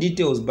 same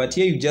details, but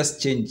here you just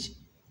change.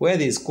 Where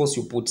there is cos,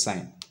 you put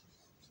sine.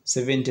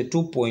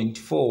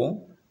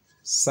 72.4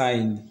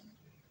 sine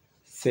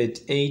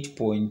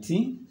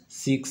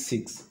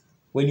 38.66.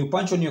 When you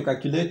punch on your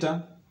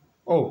calculator,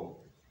 oh,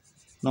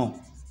 no.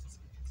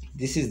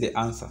 This is the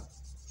answer.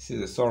 This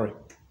is the, sorry.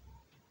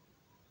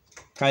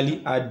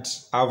 Kali, I've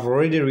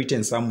already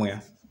written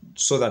somewhere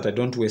so that I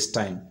don't waste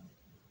time.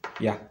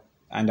 Yeah,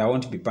 and I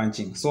won't be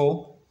punching.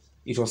 So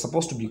it was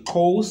supposed to be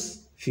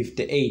cos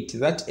 58.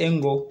 That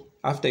angle,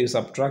 after you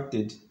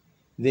subtracted,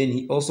 then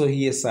he also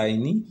here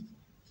sine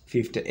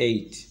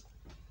 58.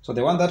 So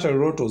the one that I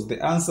wrote was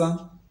the answer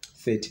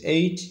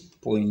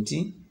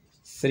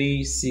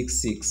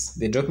 38.366.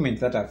 The document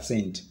that I've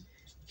sent.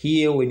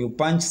 Here when you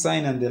punch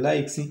sine and the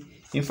likes,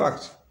 in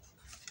fact,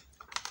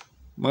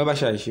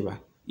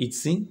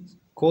 it's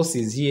cos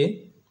is here.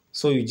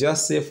 So you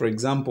just say, for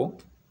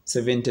example,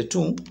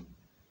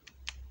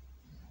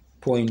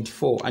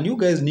 72.4. And you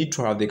guys need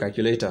to have the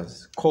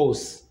calculators.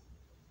 Cos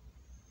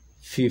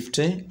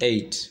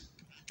 58.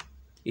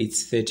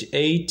 It's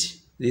 38,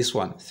 this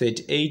one,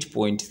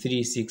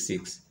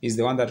 38.366 is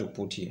the one that we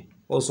put here.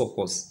 Also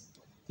cos,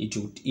 it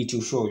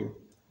will show you.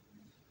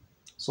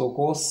 So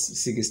cos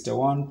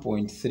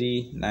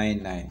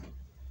 61.399.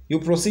 You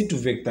proceed to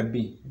vector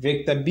B.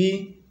 Vector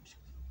B,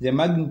 the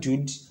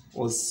magnitude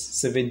was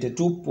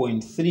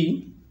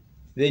 72.3.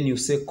 Then you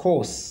say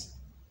cos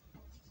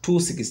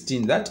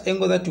 216. That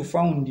angle that you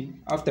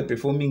found after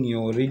performing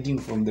your reading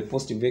from the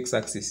positive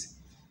x-axis,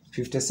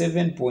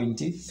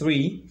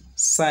 57.3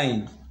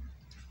 sine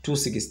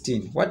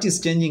 216. What is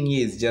changing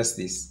here is just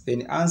this.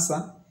 Then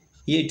answer,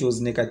 here it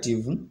was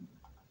negative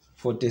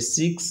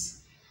 46.3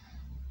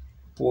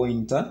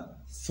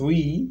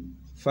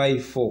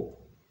 0.354.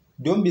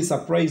 Don't be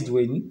surprised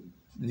when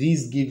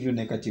these give you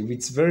negative.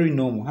 It's very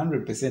normal,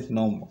 100%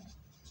 normal.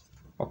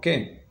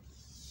 Okay.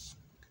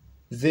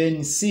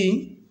 Then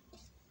C,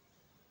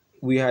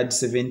 we had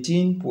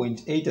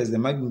 17.8 as the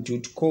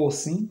magnitude,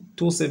 cos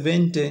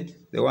 270,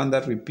 the one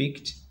that we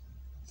picked.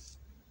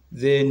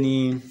 Then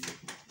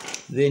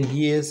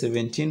here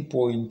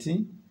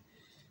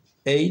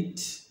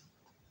 17.8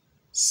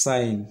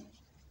 sine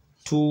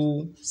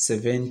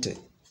 270.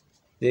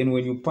 Then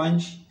when you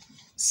punch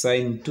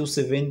sine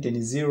 270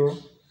 and 0,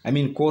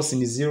 cos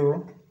is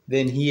 0,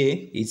 then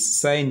here it's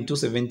sine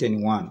 270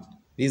 and 1.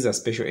 These are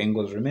special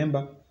angles,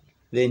 remember?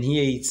 Then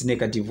here it's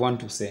 -1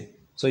 to say.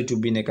 So it will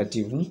be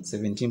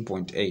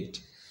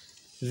 -17.8.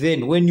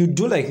 Then when you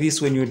do like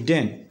this, when you're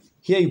done,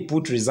 here you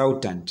put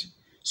resultant.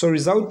 So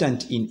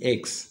resultant in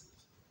x.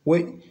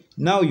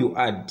 Now you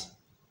add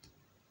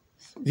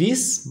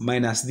this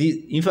minus this.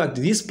 In fact,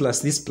 this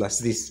plus this plus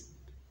this.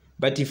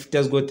 But if it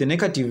has got a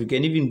negative, you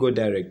can even go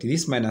direct.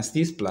 This minus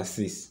this plus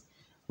this.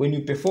 When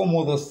you perform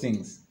all those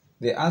things,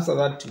 the answer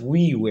that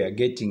we were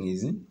getting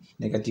is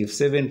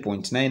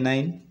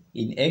 -7.99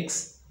 in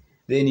x.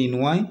 Then in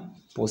y,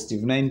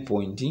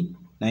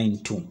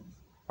 +9.92.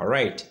 All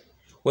right.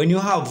 When you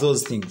have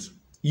those things,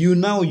 you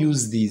now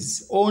use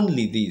these,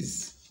 only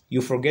these.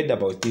 You forget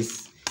about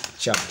these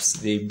chaps.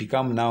 They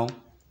become now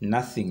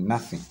nothing.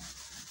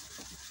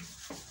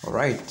 All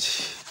right.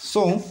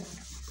 So,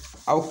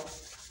 I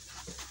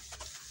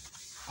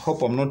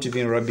hope I'm not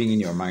even rubbing in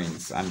your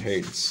minds and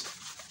heads.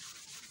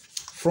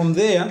 From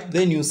there,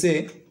 then you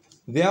say,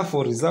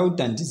 therefore,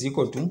 resultant is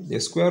equal to the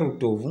square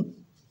root of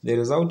the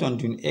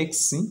resultant in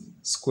x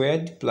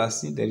squared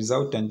plus the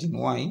resultant in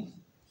y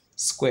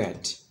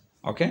squared.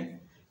 Okay?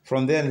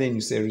 From there, then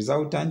you say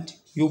resultant,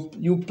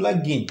 you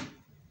plug in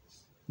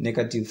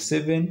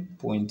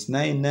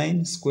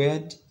 -7.99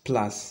 squared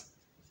plus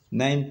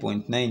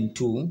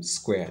 9.92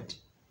 squared.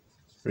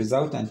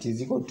 Resultant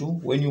is equal to,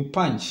 when you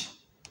punch,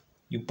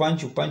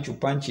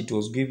 it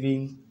was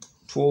giving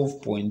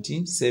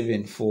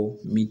 12.74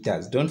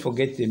 meters. Don't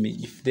forget them.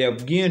 If they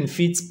have given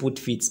feet, put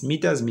feet.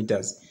 Meters.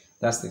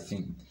 That's the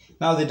thing.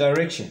 Now the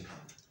direction.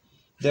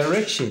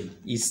 Direction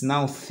is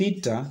now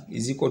theta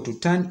is equal to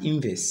tan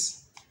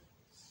inverse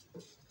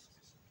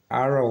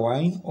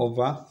ry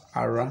over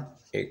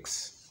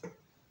rx.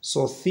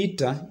 So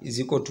theta is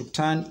equal to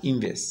tan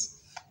inverse.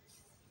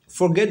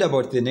 Forget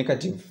about the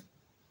negative.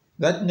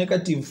 That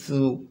negative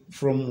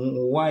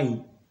from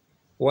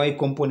y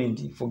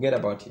component, forget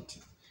about it.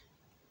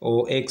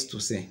 Or x to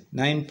say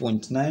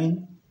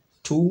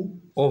 9.92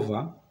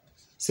 over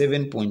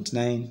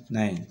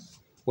 7.99.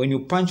 When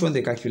you punch on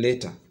the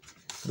calculator,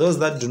 those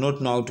that do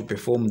not know how to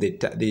perform the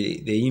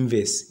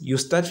inverse, you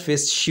start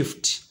first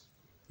shift.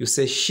 You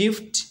say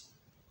shift,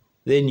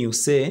 then you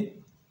say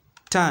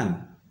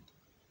tan,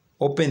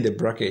 open the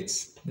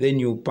brackets, then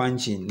you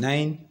punch in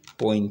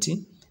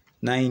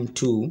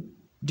 9.92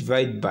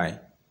 divide by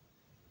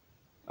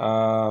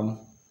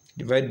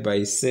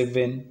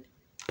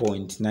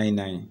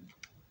 7.99.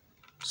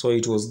 So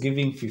it was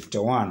giving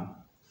 51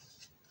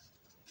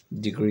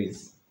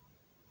 degrees.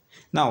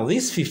 Now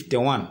this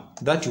 51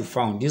 that you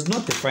found is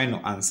not the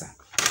final answer.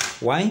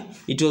 Why?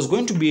 It was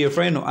going to be a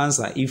final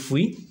answer if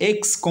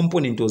x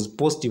component was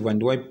positive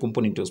and y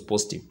component was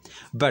positive.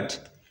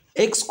 But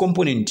x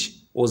component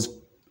was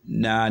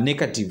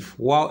negative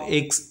while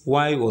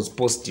y was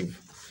positive.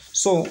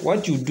 So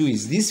what you do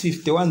is this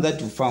 51 that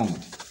you found,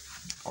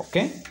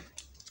 okay?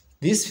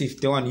 This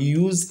 51,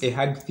 you use a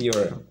Hug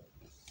theorem,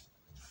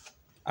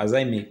 as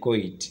I may call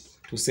it,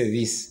 to say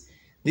this.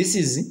 This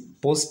is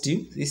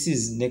positive, this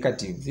is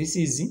negative, this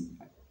is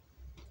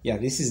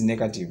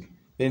negative.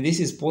 Then this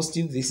is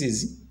positive, this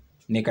is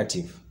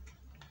negative.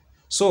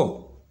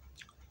 So,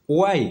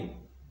 y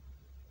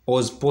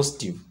was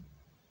positive,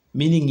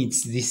 meaning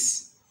it's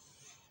this.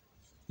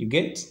 You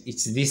get?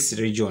 It's this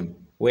region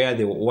where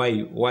the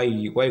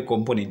y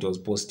component was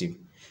positive.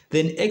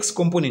 Then x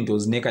component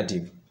was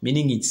negative,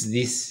 meaning it's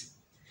this.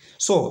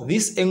 So,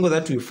 this angle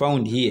that we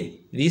found here,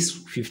 this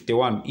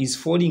 51, is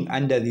falling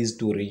under these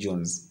two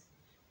regions.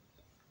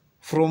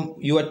 From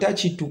you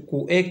attach it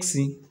to x,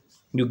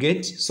 you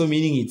get, so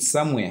meaning it's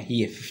somewhere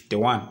here,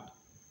 51.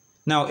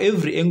 Now,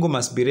 every angle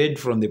must be read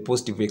from the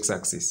positive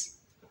x-axis.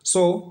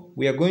 So,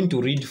 we are going to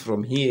read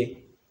from here,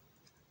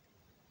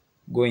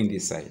 going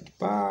this side.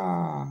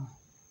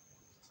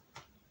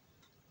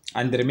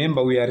 And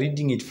remember, we are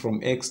reading it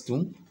from x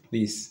to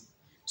this.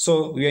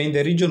 So, we are in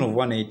the region of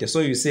 180. So,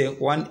 you say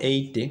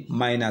 180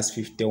 minus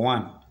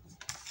 51.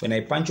 When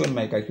I punch on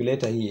my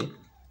calculator here,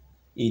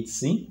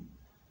 it's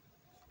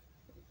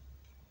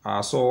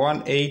so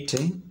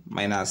 180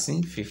 minus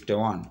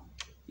 51.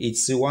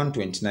 It's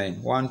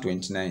 129.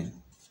 129.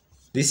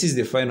 This is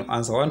the final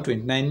answer.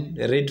 129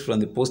 read from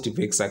the positive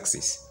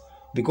x-axis.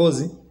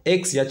 Because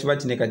x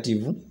yachibati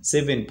negative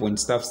 7 point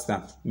stuff,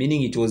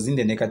 meaning it was in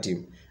the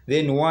negative.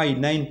 Then y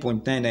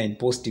 9.99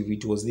 positive,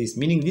 it was this.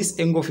 Meaning this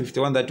angle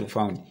 51 that you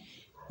found,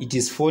 it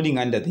is falling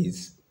under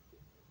this.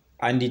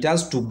 And it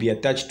has to be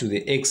attached to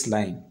the x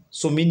line.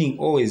 So meaning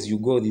always you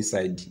go this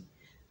side.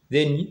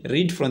 Then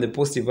read from the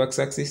positive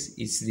x-axis,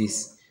 it's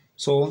this.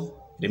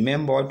 So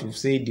remember what we've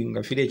said,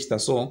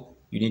 so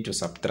you need to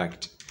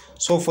subtract.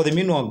 So for the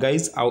meanwhile,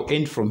 guys, I'll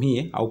end from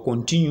here. I'll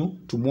continue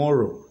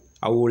tomorrow.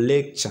 I will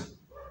lecture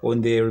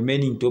on the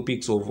remaining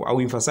topics of, I'll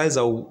emphasize,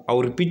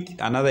 I'll repeat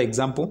another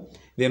example,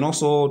 then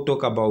also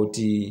talk about,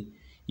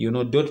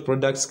 dot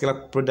products,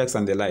 scalar products,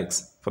 and the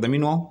likes. For the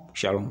meanwhile,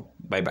 shalom.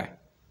 Bye-bye.